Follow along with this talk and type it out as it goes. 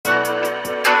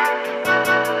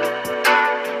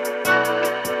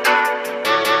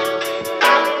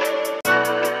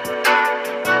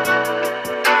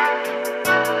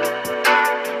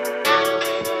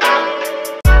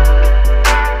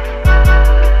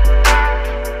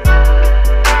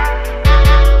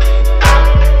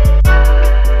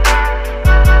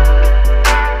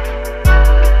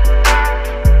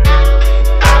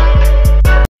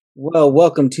Well,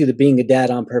 welcome to the Being a Dad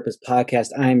on Purpose podcast.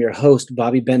 I am your host,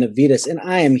 Bobby Benavides, and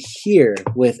I am here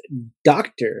with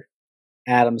Dr.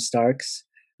 Adam Starks,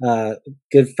 a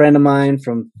good friend of mine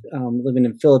from living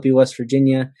in Philippi, West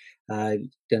Virginia.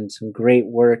 Done some great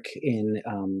work in,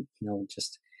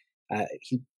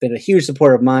 he's been a huge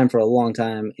supporter of mine for a long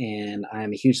time, and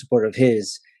I'm a huge supporter of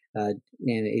his. And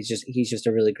he's just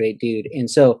a really great dude. And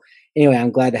so, anyway,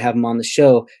 I'm glad to have him on the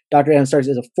show. Dr. Adam Starks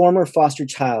is a former foster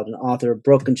child and author of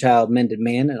Broken Child, Mended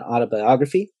Man, an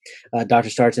autobiography. Dr.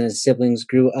 Starks and his siblings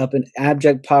grew up in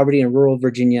abject poverty in rural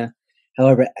Virginia.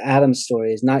 However, Adam's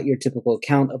story is not your typical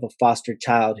account of a foster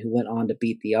child who went on to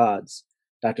beat the odds.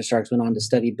 Dr. Starks went on to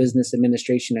study business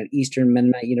administration at Eastern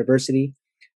Mennonite University,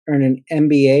 earned an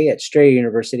MBA at Strayer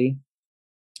University,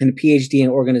 and a PhD in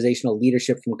organizational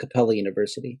leadership from Capella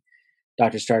University.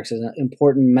 Dr. Starks has an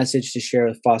important message to share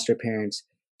with foster parents,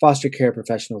 foster care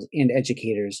professionals, and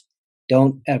educators.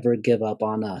 Don't ever give up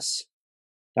on us.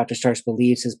 Dr. Starks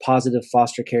believes his positive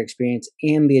foster care experience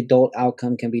and the adult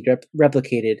outcome can be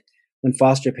replicated when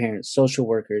foster parents, social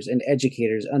workers, and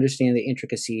educators understand the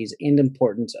intricacies and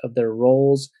importance of their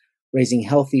roles raising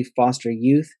healthy foster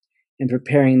youth and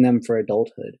preparing them for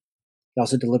adulthood. He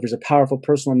also delivers a powerful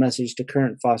personal message to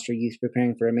current foster youth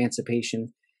preparing for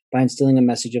emancipation by instilling a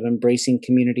message of embracing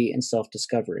community and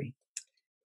self-discovery.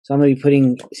 So I'm going to be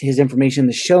putting his information in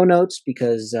the show notes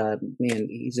because,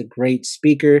 he's a great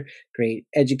speaker, great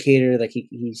educator. Like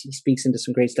he speaks into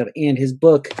some great stuff. And his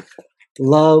book,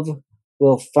 Love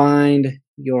Will Find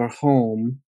Your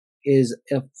Home, is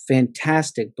a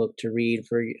fantastic book to read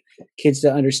for kids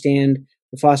to understand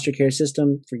the foster care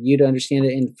system, for you to understand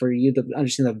it, and for you to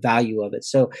understand the value of it.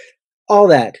 So all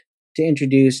that to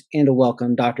introduce and to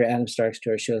welcome Dr. Adam Starks to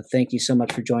our show. Thank you so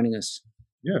much for joining us.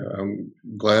 Yeah, I'm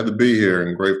glad to be here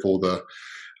and grateful to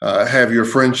have your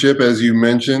friendship, as you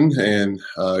mentioned, and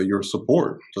your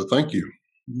support. So thank you.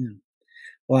 Yeah.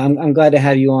 Well, I'm glad to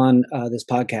have you on this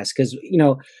podcast because,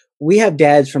 we have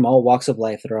dads from all walks of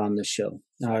life that are on this show,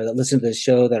 that listen to this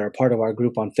show, that are part of our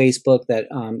group on Facebook, that,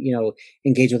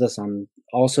 engage with us on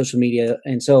all social media.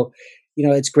 And so,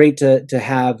 it's great to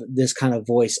have this kind of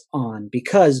voice on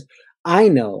because I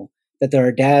know that there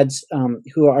are dads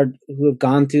who have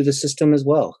gone through the system as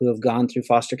well, who have gone through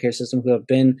foster care system, who have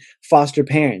been foster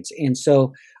parents. And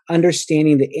so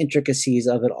understanding the intricacies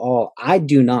of it all, I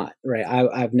do not, right?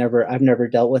 I've never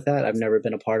dealt with that. I've never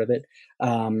been a part of it.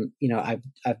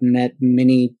 I've met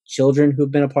many children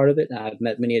who've been a part of it, and I've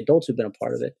met many adults who've been a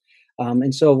part of it.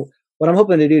 And so what I'm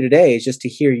hoping to do today is just to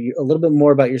hear you a little bit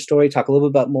more about your story, talk a little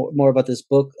bit about more about this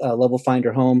book, Love Will Find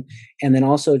Your Home, and then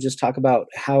also just talk about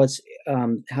how it's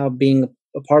how being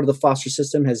a part of the foster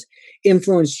system has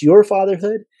influenced your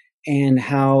fatherhood, and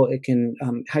how it can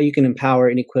how you can empower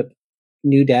and equip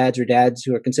new dads or dads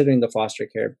who are considering the foster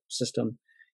care system.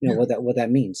 Yeah. What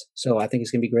that means. So I think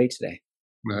it's going to be great today.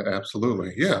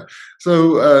 Absolutely. Yeah.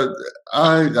 So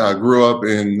I grew up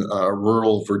in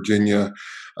rural Virginia,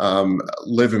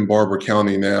 live in Barber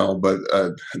County now, but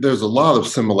there's a lot of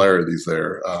similarities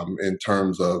there in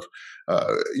terms of,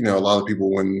 a lot of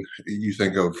people, when you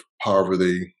think of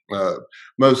poverty,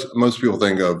 most people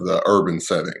think of the urban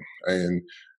setting. And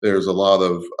there's a lot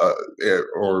of,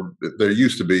 or there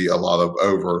used to be a lot of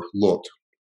overlooked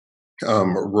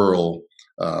rural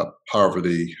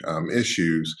poverty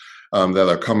issues that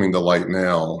are coming to light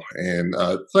now. And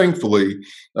thankfully,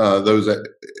 those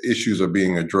issues are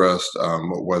being addressed,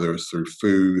 whether it's through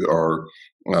food or,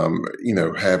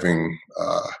 having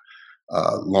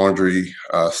laundry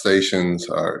stations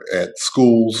at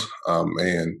schools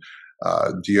and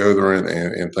deodorant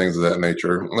and things of that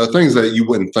nature. Things that you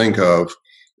wouldn't think of,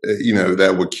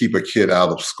 that would keep a kid out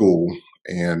of school.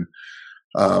 And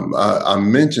I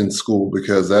mentioned school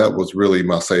because that was really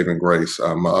my saving grace.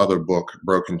 My other book,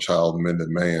 Broken Child, Mended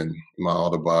Man, my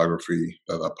autobiography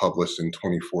that I published in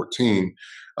 2014,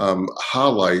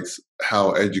 highlights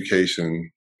how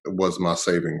education was my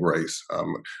saving grace.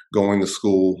 Going to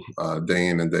school day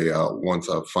in and day out, once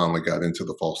I finally got into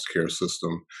the foster care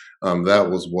system,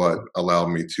 that was what allowed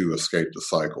me to escape the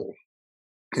cycle.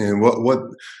 And what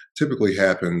typically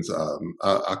happens,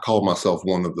 I call myself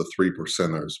one of the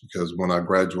 3%ers because when I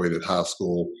graduated high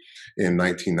school in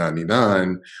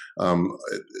 1999,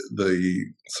 the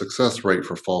success rate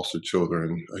for foster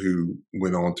children who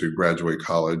went on to graduate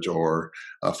college or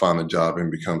find a job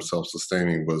and become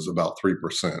self-sustaining was about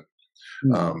 3%.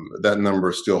 That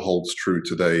number still holds true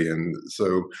today. And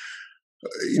so,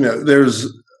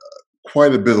 there's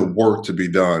quite a bit of work to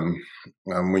be done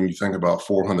when you think about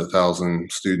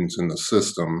 400,000 students in the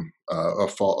system,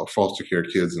 of foster care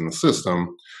kids in the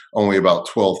system. Only about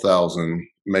 12,000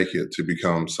 make it to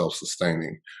become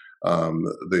self-sustaining.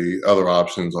 The other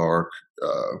options are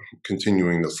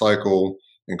continuing the cycle,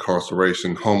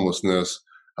 incarceration, homelessness,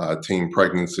 teen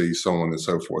pregnancy, so on and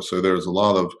so forth. So there's a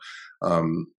lot of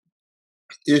um,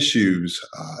 issues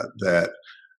that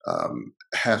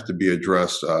have to be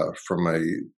addressed from a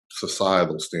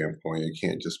societal standpoint. It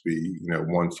can't just be,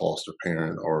 one foster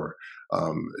parent or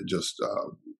just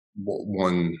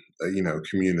one,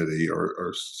 community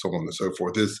or so on and so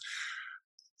forth. It's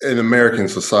an American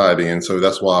society, and so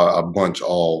that's why I bunch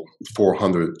all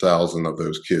 400,000 of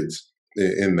those kids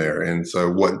in there. And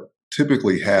so what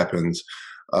typically happens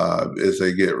is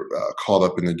they get caught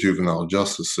up in the juvenile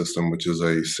justice system, which is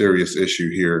a serious issue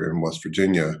here in West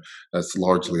Virginia that's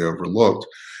largely overlooked,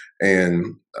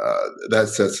 and that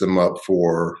sets them up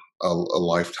for a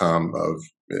lifetime of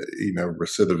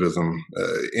recidivism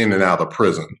in and out of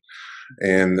prison,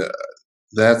 and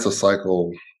that's a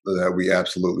cycle that we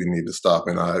absolutely need to stop.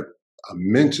 And I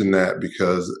mention that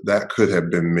because that could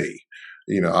have been me.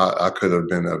 I could have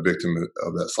been a victim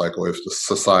of that cycle if the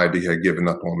society had given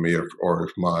up on me, or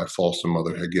if my foster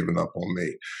mother had given up on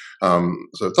me.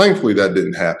 So thankfully that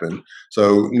didn't happen.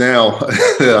 So now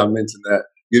that I mentioned that,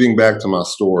 getting back to my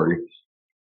story,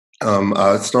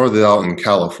 I started out in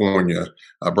California,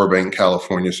 Burbank,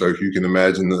 California. So if you can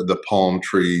imagine the palm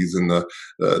trees and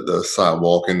the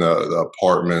sidewalk and the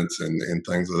apartments and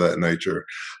things of that nature.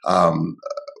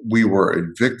 We were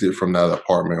evicted from that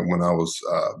apartment when I was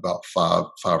about 5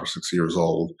 or 6 years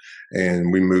old,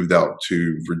 and we moved out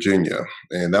to Virginia.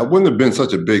 And that wouldn't have been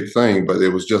such a big thing, but it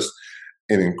was just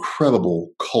an incredible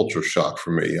culture shock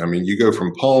for me. I mean, you go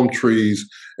from palm trees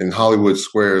and Hollywood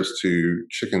squares to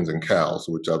chickens and cows,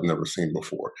 which I've never seen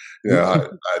before.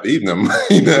 I'd eaten them,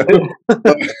 but,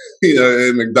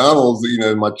 at McDonald's,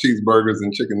 my cheeseburgers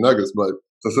and chicken nuggets, but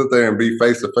to sit there and be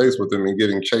face to face with them and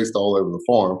getting chased all over the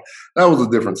farm, that was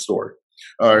a different story.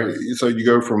 All right, so you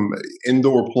go from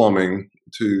indoor plumbing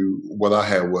to what I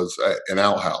had was an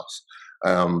outhouse.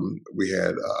 We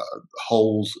had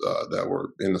holes that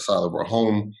were in the side of our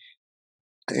home,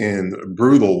 and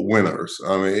brutal winters.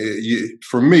 I mean,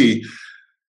 for me,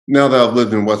 now that I've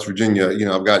lived in West Virginia,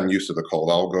 I've gotten used to the cold.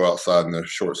 I'll go outside in a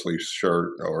short sleeve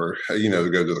shirt or, to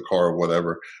go to the car or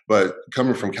whatever. But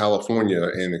coming from California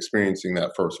and experiencing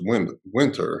that first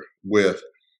winter with,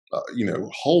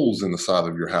 holes in the side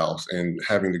of your house and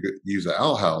having to use an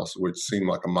outhouse, which seemed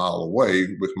like a mile away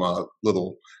with my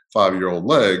little 5-year-old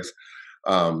legs,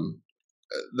 um,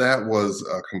 that was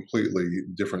a completely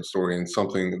different story and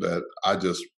something that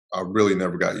I really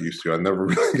never got used to. I never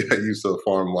really got used to the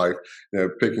farm life,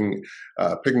 picking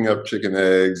up chicken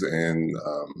eggs and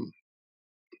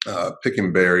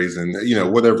picking berries and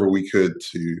whatever we could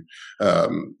to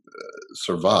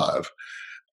survive.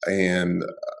 And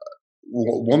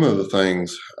one of the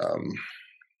things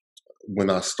when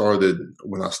I started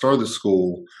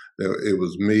school, it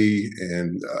was me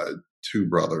and two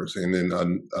brothers, and then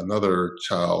another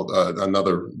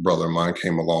brother of mine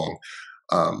came along,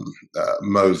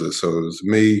 Moses. So it was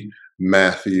me,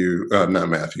 not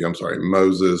Matthew. I'm sorry,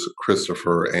 Moses,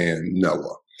 Christopher, and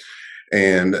Noah.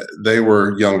 And they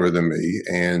were younger than me,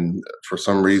 and for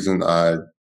some reason, I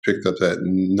picked up that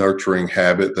nurturing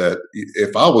habit that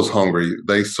if I was hungry,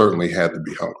 they certainly had to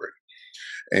be hungry.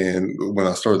 And when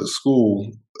I started school,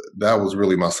 that was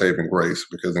really my saving grace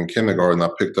because in kindergarten, I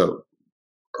picked up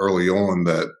early on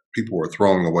that people were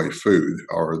throwing away food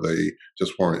or they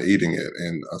just weren't eating it.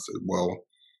 And I said, well,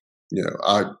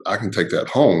 I can take that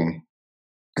home.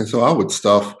 And so I would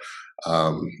stuff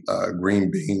green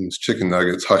beans, chicken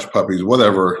nuggets, hush puppies,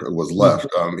 whatever was left,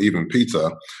 even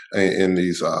pizza, in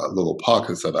these little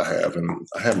pockets that I have. And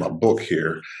I have my book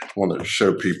here. I want to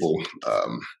show people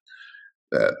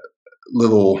that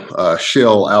little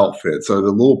shell outfit. So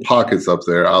the little pockets up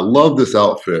there. I love this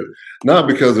outfit, not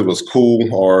because it was cool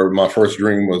or my first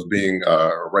dream was being a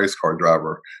race car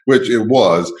driver, which it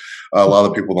was. A lot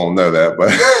of people don't know that, but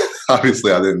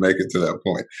obviously I didn't make it to that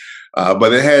point.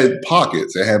 But it had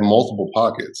pockets. It had multiple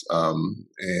pockets,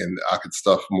 and I could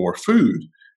stuff more food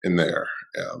in there,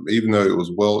 even though it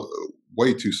was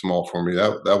way too small for me.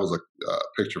 That was a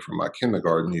picture from my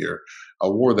kindergarten year. I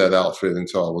wore that outfit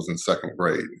until I was in second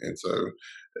grade, and so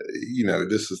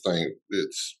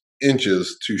it's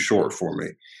inches too short for me,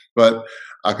 but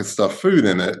I could stuff food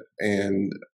in it,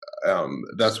 and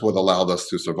that's what allowed us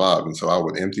to survive. And so I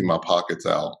would empty my pockets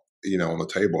out, on the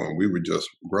table, and we would just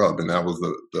grub, and that was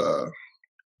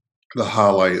the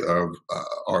highlight of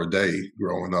our day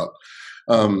growing up.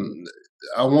 Um,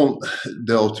 I won't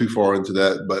delve too far into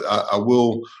that, but I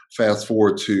will fast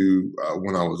forward to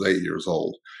when I was 8 years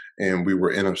old, and we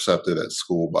were intercepted at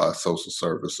school by social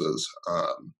services.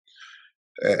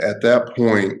 At that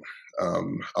point,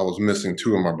 I was missing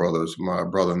two of my brothers. My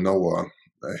brother Noah,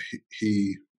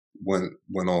 he went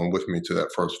on with me to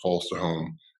that first foster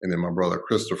home, and then my brother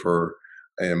Christopher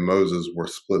and Moses were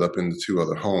split up into two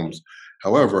other homes.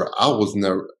 However,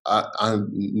 I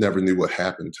never knew what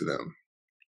happened to them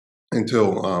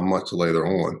until much later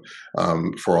on.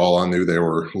 For all I knew, they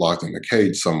were locked in a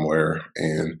cage somewhere,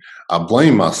 and I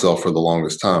blamed myself for the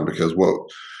longest time because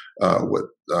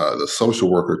the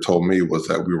social worker told me was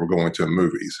that we were going to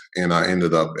movies, and I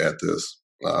ended up at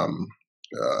um,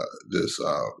 this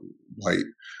white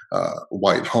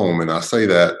white home, and I say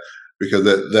that because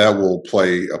that will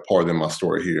play a part in my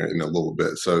story here in a little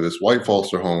bit. So this white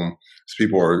foster home, these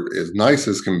people are as nice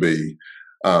as can be,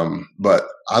 but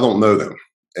I don't know them,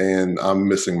 and I'm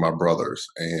missing my brothers,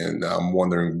 and I'm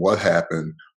wondering what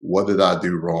happened, what did I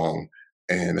do wrong,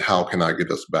 and how can I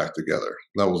get us back together?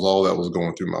 That was all that was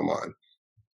going through my mind.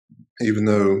 Even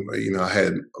though I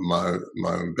had my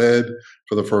own bed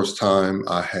for the first time,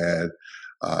 I had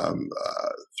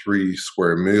 3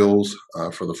 square meals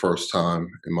for the first time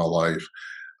in my life.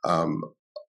 Um,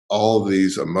 all of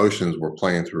these emotions were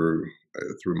playing through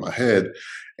my head,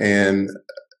 and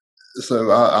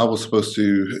so I was supposed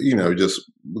to, just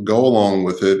go along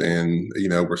with it. And,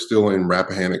 we're still in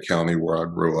Rappahannock County where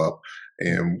I grew up.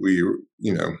 And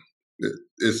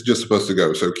it's just supposed to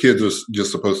go. So kids are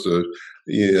just supposed to,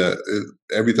 yeah,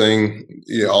 everything,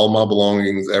 yeah, all my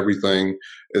belongings, everything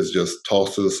is just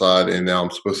tossed to the side. And now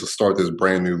I'm supposed to start this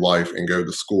brand new life and go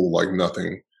to school like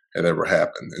nothing had ever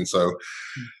happened. And so,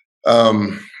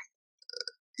 um,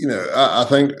 I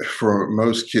think for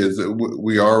most kids,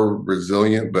 we are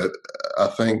resilient, but I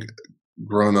think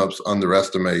grown-ups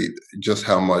underestimate just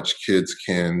how much kids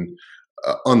can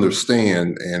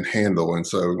understand and handle. And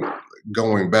so,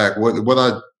 going back, what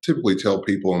I typically tell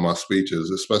people in my speeches,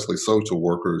 especially social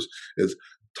workers, is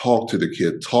talk to the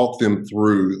kid, talk them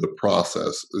through the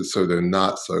process, so they're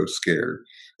not so scared,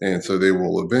 and so they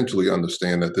will eventually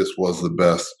understand that this was the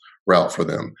best route for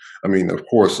them. I mean, of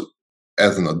course,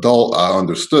 as an adult, I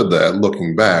understood that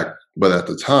looking back, but at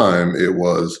the time, it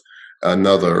was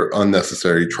another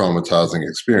unnecessary traumatizing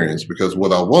experience because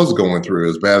what I was going through,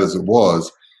 as bad as it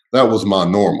was, that was my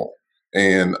normal.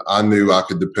 And I knew I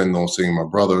could depend on seeing my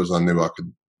brothers. I knew I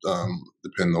could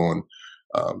depend on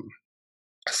um,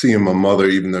 seeing my mother,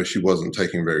 even though she wasn't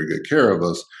taking very good care of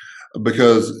us,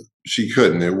 because she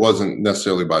couldn't. It wasn't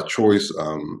necessarily by choice.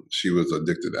 She was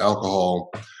addicted to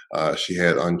alcohol. She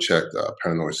had unchecked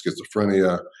paranoid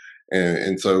schizophrenia.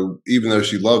 And so, even though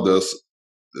she loved us,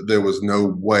 there was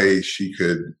no way she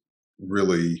could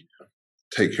really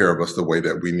take care of us the way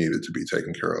that we needed to be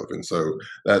taken care of. And so,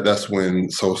 that's when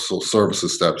social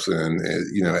services steps in,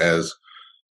 as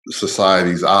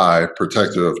society's eye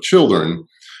protector of children.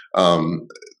 um,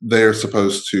 they're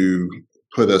supposed to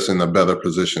put us in a better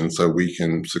position so we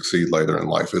can succeed later in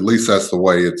life. At least that's the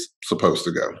way it's supposed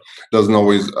to go. Doesn't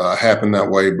always happen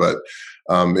that way, but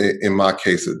in my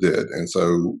case, it did. And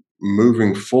so,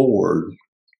 moving forward,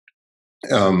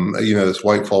 this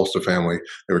white foster family,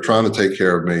 they were trying to take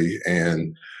care of me.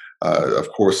 And of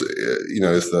course,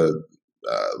 it's the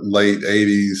late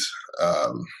 80s,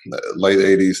 late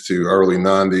 80s to early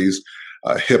 90s.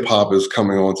 Hip hop is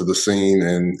coming onto the scene,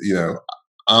 and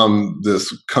I'm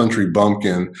this country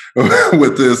bumpkin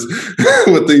with this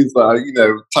with these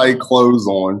tight clothes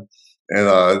on,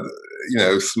 and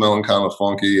smelling kind of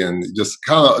funky, and just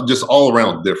all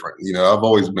around different.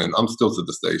 I'm still to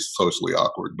this day socially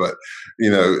awkward, but you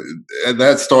know and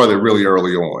that started really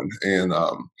early on.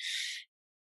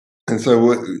 And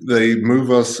so they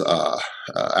move us out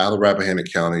of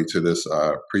Rappahannock County to this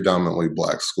predominantly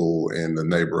black school in the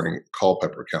neighboring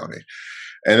Culpeper County.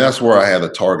 And that's where I had a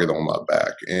target on my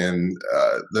back. And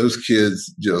those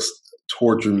kids just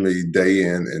tortured me day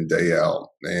in and day out.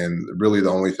 And really,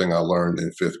 the only thing I learned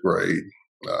in fifth grade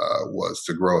was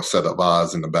to grow a set of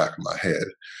eyes in the back of my head.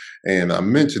 And I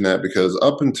mention that because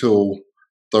up until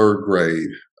third grade,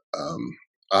 um,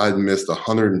 I had missed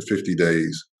 150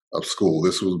 days of school.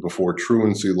 This was before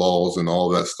truancy laws and all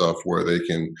that stuff, where they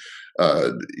can,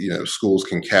 schools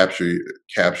can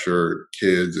capture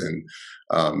kids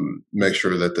and make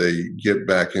sure that they get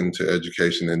back into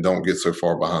education and don't get so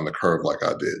far behind the curve like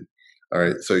I did. All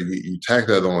right, so you tack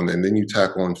that on, and then you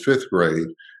tack on fifth grade.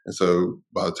 And so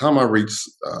by the time I reach,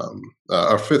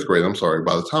 or fifth grade, I'm sorry,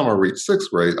 by the time I reach sixth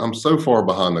grade, I'm so far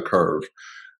behind the curve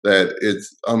that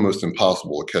it's almost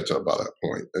impossible to catch up by that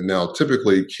point. And now,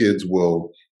 typically, kids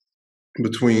will,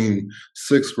 between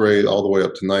sixth grade all the way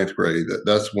up to ninth grade,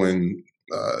 that's when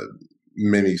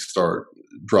many start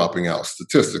dropping out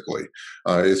statistically.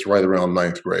 It's right around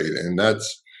ninth grade, and that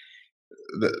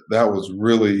was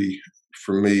really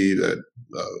for me, that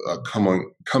a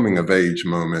coming of age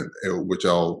moment, which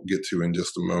I'll get to in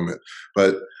just a moment.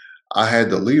 But I had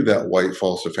to leave that white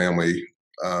foster family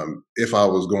if I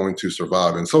was going to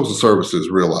survive. And social services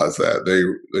realized that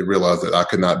they realized that I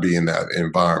could not be in that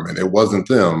environment. It wasn't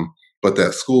them, but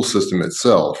that school system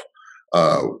itself.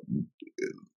 Uh,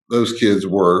 those kids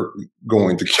were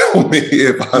going to kill me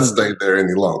if I Mm. stayed there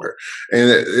any longer. And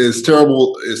it's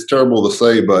terrible. It's terrible to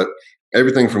say, but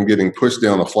everything from getting pushed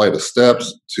down a flight of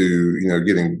steps to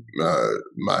getting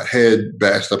my head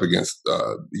bashed up against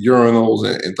urinals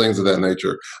and things of that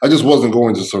nature. I just wasn't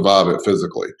going to survive it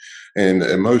physically, and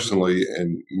emotionally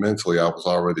and mentally. I was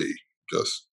already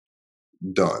just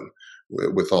done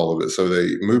with all of it. So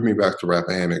they moved me back to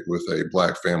Rappahannock with a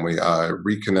black family. I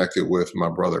reconnected with my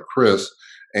brother Chris,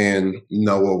 and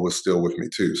Noah was still with me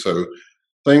too. So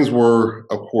things were,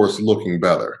 of course, looking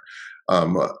better.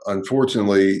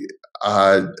 Unfortunately,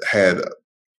 I had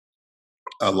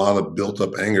a lot of built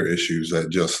up anger issues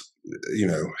that just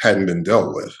hadn't been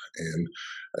dealt with, and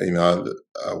I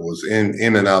was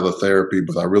in and out of therapy,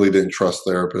 but I really didn't trust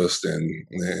therapists,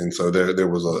 and so there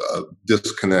was a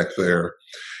disconnect there.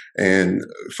 And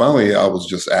finally, I was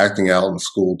just acting out in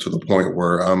school to the point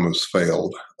where I almost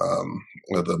failed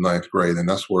at the ninth grade. And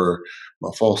that's where my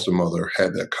foster mother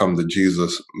had that come to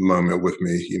Jesus moment with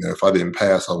me. If I didn't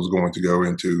pass, I was going to go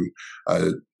into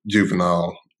a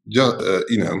juvenile,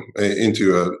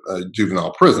 into a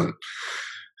juvenile prison.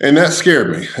 And that scared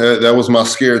me. That was my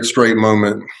scared straight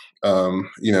moment,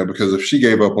 because if she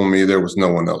gave up on me, there was no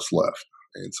one else left.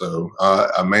 And so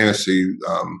I managed to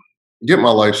get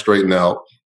my life straightened out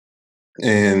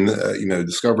and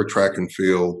discover track and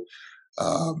field,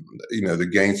 to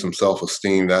gain some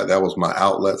self-esteem. That was my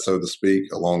outlet, so to speak,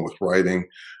 along with writing.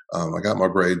 I got my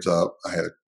grades up. I had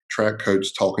a track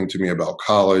coach talking to me about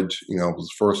college. I was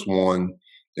the first one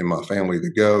in my family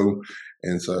to go,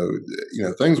 and so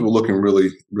things were looking really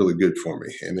really good for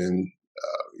me. And then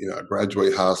I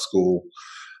graduate high school.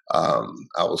 I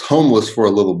was homeless for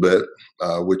a little bit,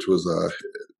 which was a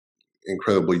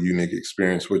incredibly unique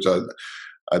experience, which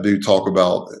I do talk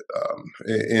about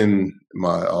in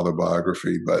my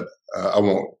autobiography, but I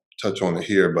won't touch on it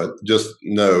here. But just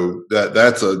know that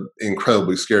that's an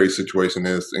incredibly scary situation.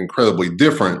 And it's incredibly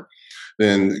different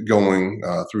than going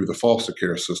through the foster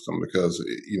care system because,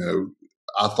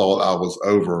 I thought I was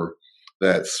over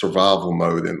that survival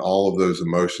mode, and all of those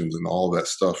emotions and all of that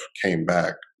stuff came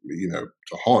back, to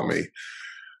haunt me.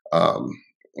 Um,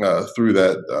 Through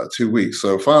that 2 weeks.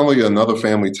 So finally, another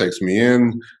family takes me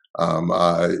in.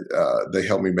 They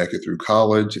helped me make it through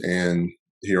college, and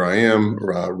here I am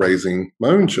raising my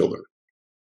own children.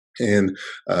 And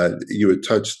you had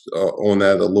touched on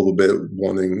that a little bit,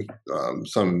 wanting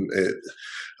some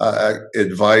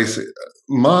advice.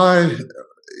 My,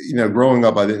 growing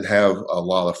up, I didn't have a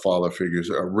lot of father figures,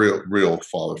 real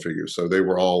father figures. So they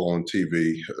were all on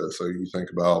TV. So you think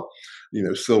about,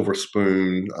 Silver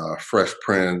Spoon, Fresh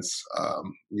Prince,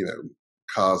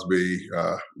 Cosby,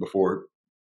 before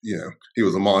he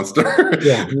was a monster.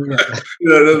 Yeah, yeah.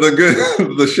 The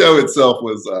good the show itself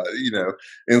was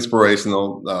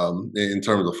inspirational in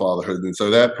terms of fatherhood, and so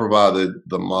that provided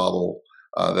the model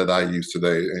that I use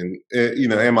today. And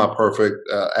am I perfect?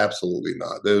 Absolutely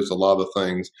not. There's a lot of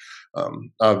things.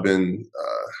 I've been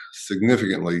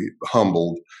significantly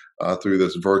humbled through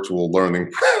this virtual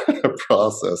learning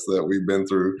process that we've been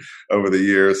through over the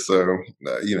years. So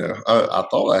I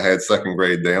thought I had second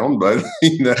grade down, but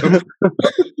to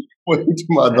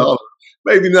my Right. daughter,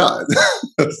 maybe not.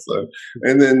 So,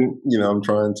 and then I'm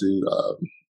trying to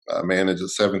manage a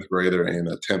seventh grader and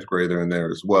a 10th grader in there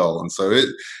as well, and so it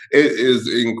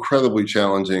is incredibly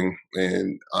challenging.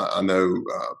 And I know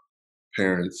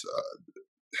parents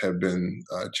have been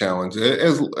challenged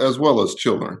as well as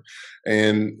children.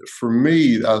 And for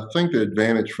me, I think the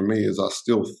advantage for me is I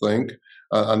still think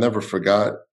I never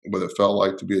forgot what it felt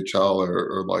like to be a child,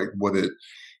 or like what it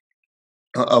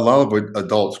a lot of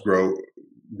adults grow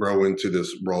into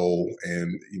this role,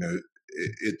 and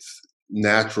it's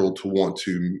natural to want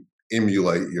to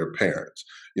emulate your parents.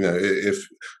 If,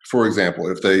 for example,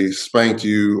 if they spanked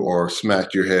you or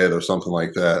smacked your head or something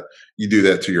like that, you do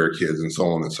that to your kids, and so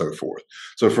on and so forth.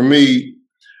 So for me,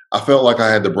 I felt like I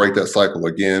had to break that cycle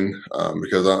again,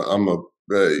 because I'm a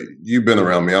you've been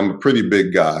around me. I'm a pretty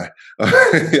big guy.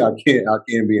 I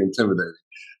can't be intimidating,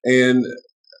 and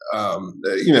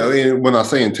and when I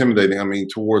say intimidating, I mean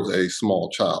towards a small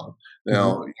child. Hmm.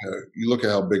 Now, you look at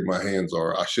how big my hands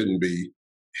are. I shouldn't be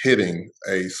hitting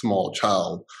a small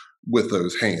child with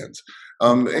those hands.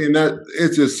 And that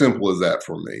it's as simple as that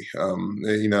for me.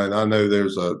 And I know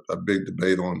there's a big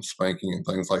debate on spanking and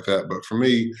things like that, but for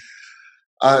me,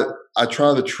 I I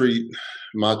try to treat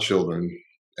my children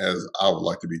as I would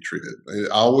like to be treated.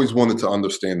 I always wanted to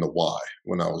understand the why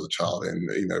when I was a child, and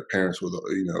parents would,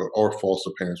 or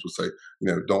foster parents would say,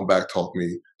 don't backtalk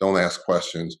me, don't ask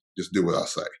questions, just do what I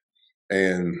say,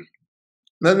 and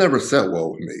that never sat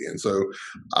well with me. And so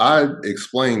I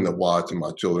explain the why to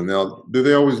my children. Now, do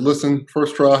they always listen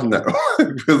first try? No,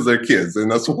 because they're kids,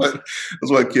 and that's what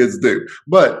kids do.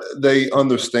 But they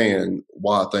understand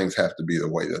why things have to be the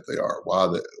way that they are,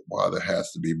 why there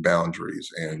has to be boundaries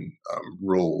and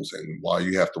rules, and why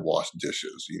you have to wash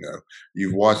dishes.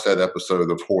 You've watched that episode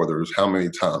of Hoarders how many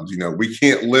times? We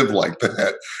can't live like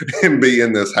that and be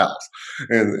in this house,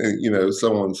 and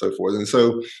so on and so forth. And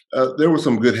so there were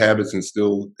some good habits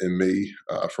instilled in me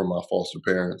from my foster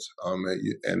parents,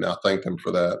 and I thank them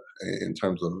for that in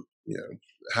terms of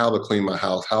how to clean my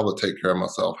house, how to take care of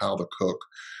myself, how to cook,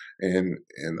 and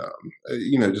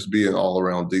just be an all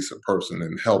around decent person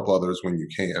and help others when you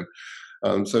can.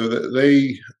 So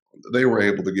they were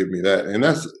able to give me that, and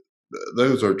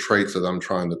those are traits that I'm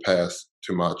trying to pass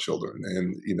to my children,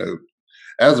 and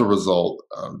as a result,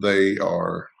 they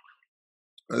are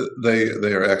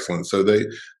excellent. So they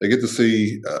get to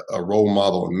see a role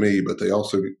model in me, but they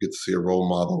also get to see a role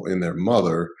model in their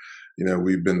mother.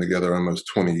 We've been together almost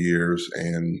 20 years,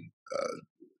 and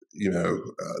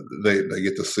they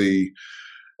get to see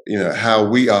how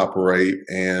we operate,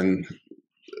 and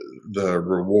the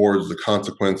rewards, the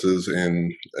consequences,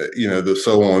 and the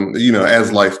so on.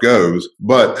 As life goes,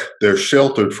 but they're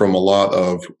sheltered from a lot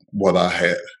of what I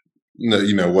had.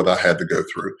 What I had to go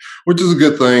through, which is a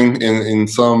good thing in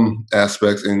some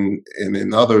aspects, and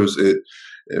in others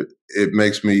it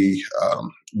makes me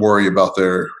worry about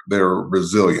their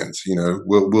resilience.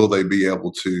 Will they be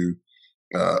able to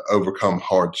overcome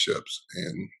hardships?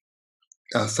 And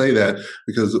I say that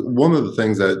because one of the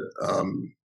things that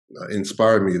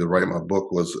inspired me to write my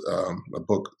book was a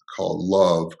book called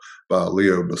Love by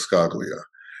Leo Buscaglia,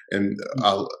 and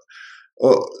I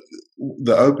well,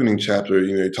 the opening chapter,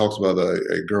 he talks about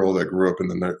a girl that grew up in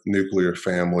the nuclear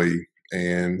family,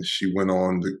 and she went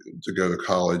on to go to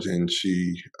college, and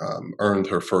she earned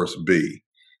her first B.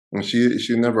 And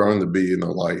she never earned a B in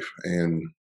her life, and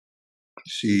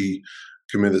she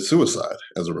committed suicide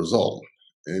as a result.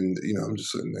 And I'm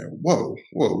just sitting there, whoa,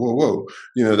 whoa, whoa, whoa.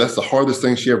 That's the hardest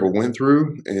thing she ever went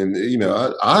through. And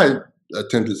I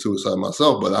attempted suicide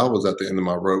myself, but I was at the end of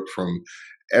my rope from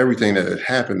everything that had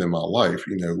happened in my life.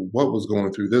 What was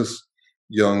going through this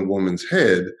young woman's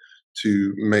head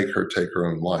to make her take her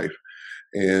own life?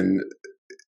 And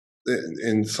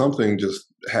and something just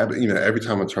happened. Every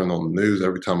time I turned on the news,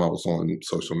 every time I was on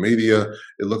social media,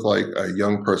 it looked like a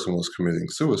young person was committing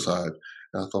suicide.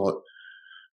 And I thought,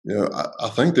 I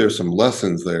think there's some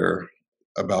lessons there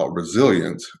about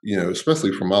resilience,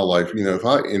 especially for my life.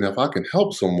 If I can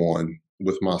help someone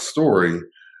with my story,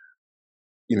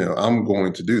 I'm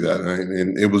going to do that,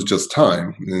 and it was just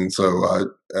time. And so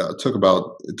it took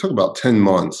about 10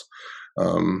 months.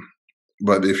 Um,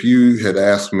 but if you had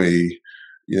asked me,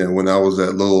 when I was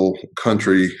that little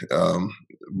country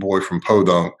boy from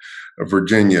Podunk,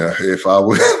 Virginia, if I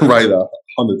would write a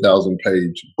 100,000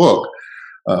 page book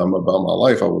about my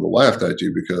life, I would have laughed at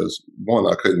you because one,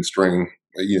 I couldn't string,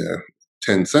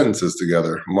 10 sentences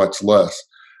together, much less,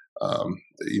 a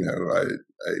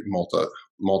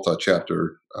multi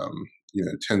chapter,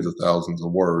 tens of thousands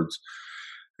of words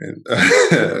and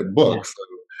Yeah. books. So,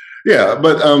 yeah,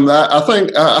 but I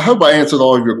think I hope I answered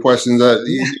all of your questions.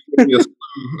 You gave me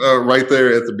right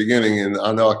there at the beginning, and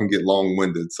I know I can get long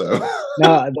winded. So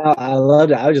No, no, I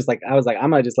loved it. I was like, I'm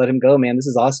gonna just let him go, man. This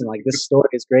is awesome. Like this story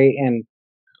is great, and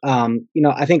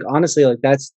I think honestly, like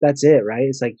that's it, right?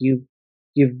 It's like you've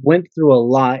went through a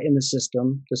lot in the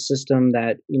system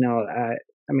that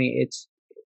I mean, it's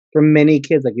for many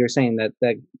kids, like you were saying, that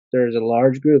there's a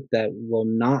large group that will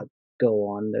not go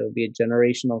on. There will be a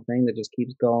generational thing that just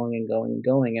keeps going and going and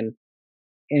going,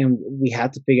 and we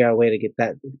have to figure out a way to get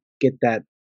that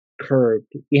curved,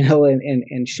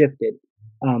 and shifted.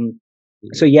 Um,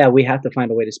 so yeah, we have to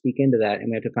find a way to speak into that, and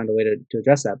we have to find a way to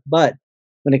address that. But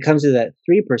when it comes to that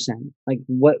 3%, like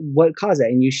what caused that?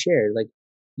 And you shared like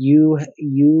you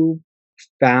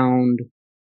found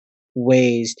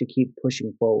ways to keep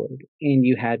pushing forward, and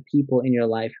you had people in your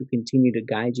life who continue to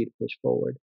guide you to push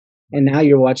forward. And now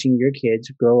you're watching your kids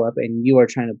grow up, and you are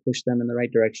trying to push them in the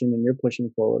right direction, and you're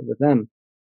pushing forward with them.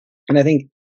 And I think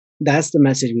that's the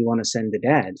message we want to send to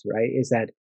dads, right? Is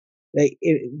that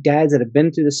dads that have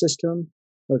been through the system,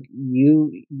 look,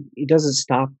 it doesn't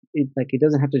stop. It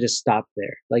doesn't have to just stop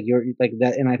there. Like you're like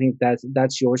that, and I think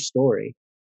that's your story,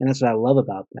 and that's what I love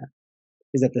about that.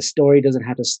 is that the story doesn't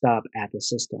have to stop at the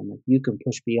system. Like you can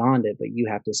push beyond it, but you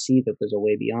have to see that there's a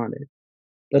way beyond it.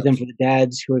 But then for Absolutely. the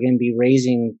dads who are going to be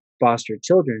raising foster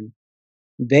children,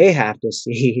 they have to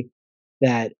see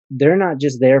that they're not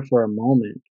just there for a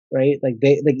moment, right? Like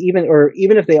they like even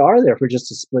if they are there for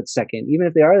just a split second, even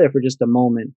if they are there for just a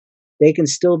moment, they can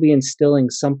still be instilling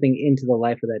something into the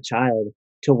life of that child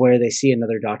to where they see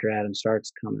another Dr. Adam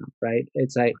Starks come out, right?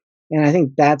 It's like, and I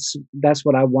think that's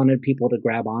what I wanted people to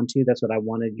grab onto. That's what I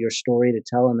wanted your story to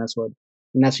tell, and that's what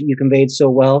you conveyed so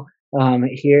well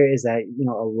here is that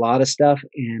a lot of stuff,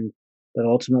 and but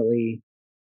ultimately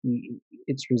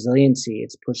it's resiliency,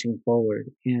 it's pushing forward,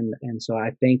 and so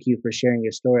I thank you for sharing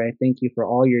your story. I thank you for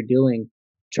all you're doing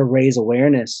to raise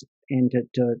awareness and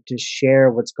to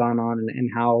share what's gone on, and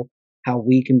how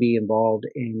we can be involved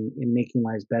in making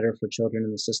lives better for children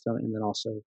in the system, and then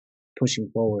also pushing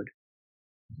forward.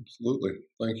 Absolutely.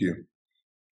 Thank you.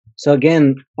 So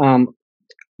again,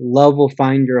 love will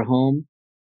find your home.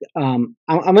 I'm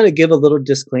going to give a little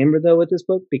disclaimer though with this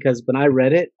book, because when I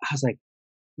read it I was like,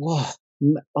 whoa,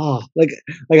 like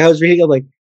I was reading, I'm like,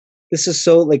 this is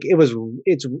so like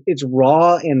it's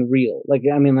raw and real. Like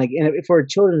I mean, like for a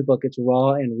children's book, it's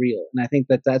raw and real, and I think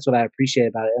that that's what I appreciate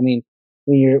about it. I mean,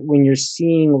 when you're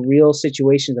seeing real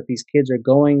situations that these kids are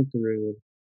going through,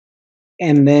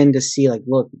 and then to see like,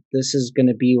 look, this is going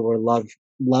to be where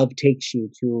love takes you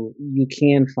to. You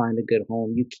can find a good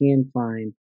home. You can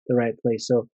find the right place.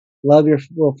 So love your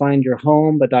will find your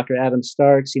home. But Dr. Adam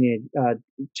Starks, you need to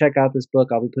check out this book.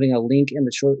 I'll be putting a link in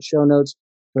the show notes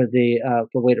for the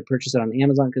for way to purchase it on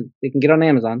Amazon, because they can get on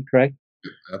Amazon, correct?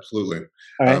 Absolutely.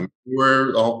 All right.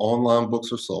 Where online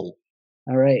books are sold.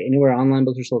 All right. Anywhere online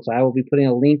books are sold. So I will be putting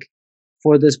a link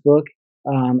for this book.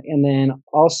 And then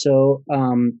also,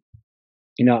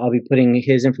 I'll be putting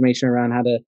his information around how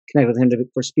to connect with him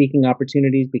for speaking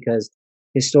opportunities, because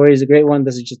his story is a great one.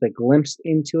 This is just a glimpse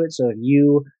into it. So if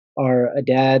you are a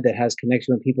dad that has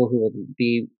connection with people who will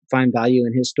be find value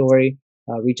in his story,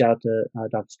 reach out to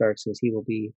Dr. Starks, because it'll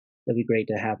be great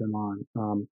to have him on.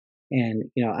 And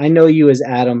I know you as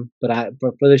Adam, but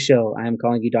for the show, I am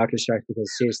calling you Dr. Starks,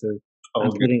 because seriously, Oh,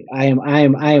 good. I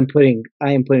am putting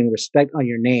respect on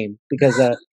your name, because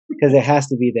it has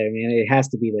to be there, man. It has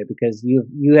to be there, because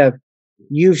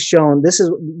you've shown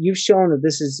that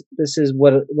this is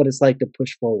what it's like to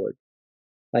push forward.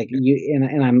 Like you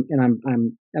and I'm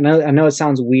I know it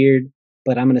sounds weird,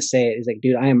 but I'm gonna say it. It's like,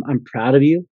 dude, I'm proud of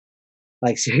you.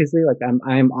 Like seriously, like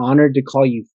I'm honored to call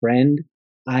you friend.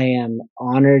 I am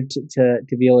honored to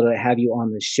be able to have you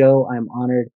on the show. I'm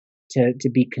honored to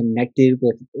be connected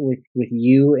with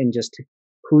you, and just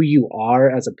who you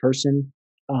are as a person,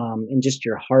 and just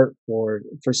your heart for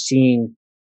seeing,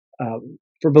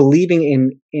 for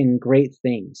believing in great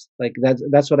things. Like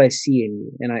that's what I see in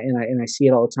you, and I see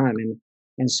it all the time.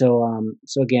 And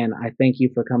so again, I thank you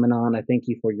for coming on. I thank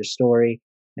you for your story.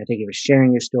 I thank you for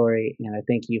sharing your story, and I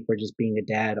thank you for just being a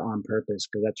dad on purpose,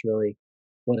 because that's really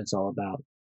what it's all about.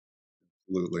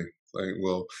 Absolutely.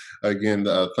 Well, again,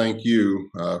 thank you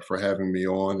for having me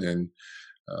on, and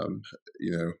um,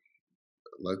 you know,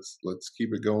 let's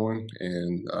keep it going.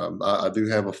 And I do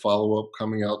have a follow up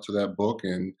coming out to that book,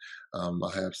 and I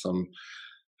have some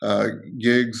uh,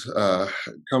 gigs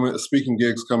coming, speaking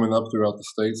gigs coming up throughout the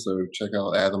state. So check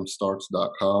out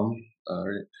adamstarks.com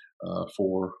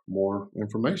for more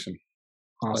information.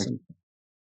 Thank Awesome.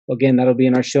 Well, again, that'll be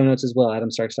in our show notes as well,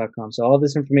 adamstarks.com. So all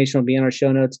this information will be in our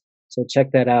show notes. So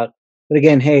check that out. But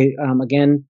again, hey,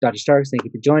 again, Dr. Starks, thank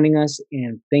you for joining us,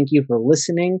 and thank you for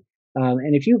listening.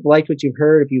 And if you've liked what you've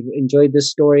heard, if you've enjoyed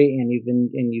this story, and you've been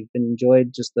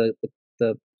enjoyed just the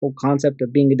whole concept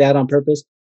of being a dad on purpose,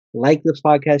 like this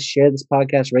podcast, share this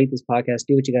podcast, rate this podcast,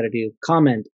 do what you got to do,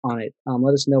 comment on it,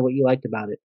 let us know what you liked about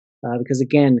it. Because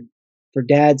again, for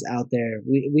dads out there,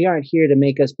 we aren't here to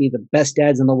make us be the best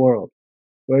dads in the world.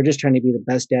 We're just trying to be the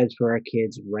best dads for our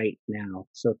kids right now.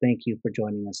 So thank you for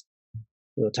joining us.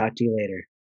 We'll talk to you later.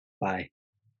 Bye.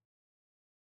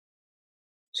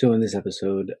 So in this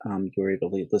episode, you were able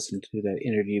to listen to that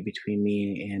interview between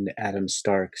me and Adam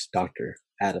Starks, Dr.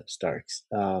 Adam Starks.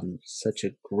 Such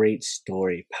a great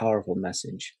story, powerful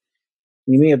message.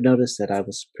 You may have noticed that I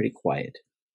was pretty quiet.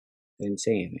 I didn't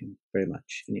say anything very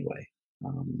much anyway.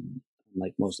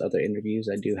 Like most other interviews,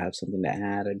 I do have something to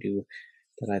add.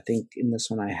 But I think in this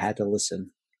one, I had to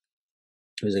listen.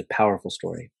 It was a powerful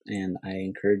story, and I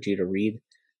encourage you to read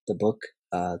the book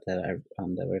that I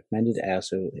recommended. I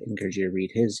also encourage you to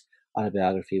read his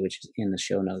autobiography, which is in the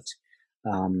show notes.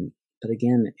 But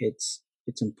again, it's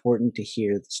important to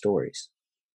hear the stories.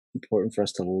 Important for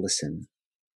us to listen.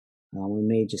 We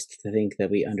may just think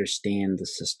that we understand the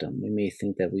system. We may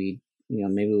think that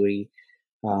maybe we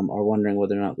are wondering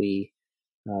whether or not we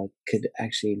could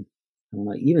actually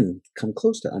even come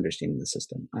close to understanding the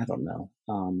system. I don't know.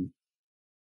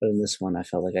 But in this one, I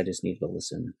felt like I just needed to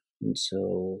listen. And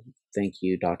so, thank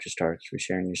you, Dr. Starks, for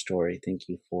sharing your story. Thank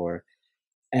you for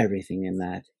everything in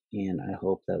that. And I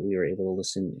hope that we were able to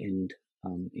listen and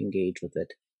engage with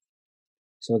it.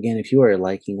 So, again, if you are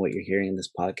liking what you're hearing in this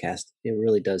podcast, it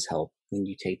really does help when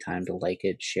you take time to like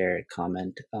it, share it,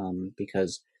 comment,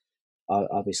 because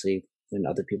obviously, when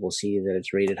other people see that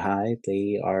it's rated high,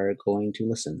 they are going to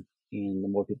listen. And the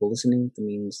more people listening, that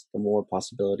means the more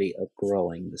possibility of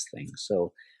growing this thing.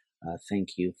 So, thank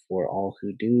you for all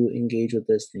who do engage with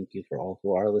this. Thank you for all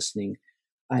who are listening.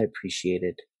 I appreciate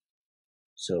it.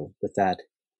 So, with that,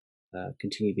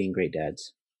 continue being great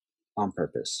dads on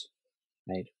purpose,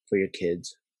 right? For your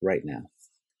kids right now.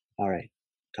 All right.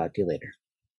 Talk to you later.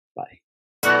 Bye.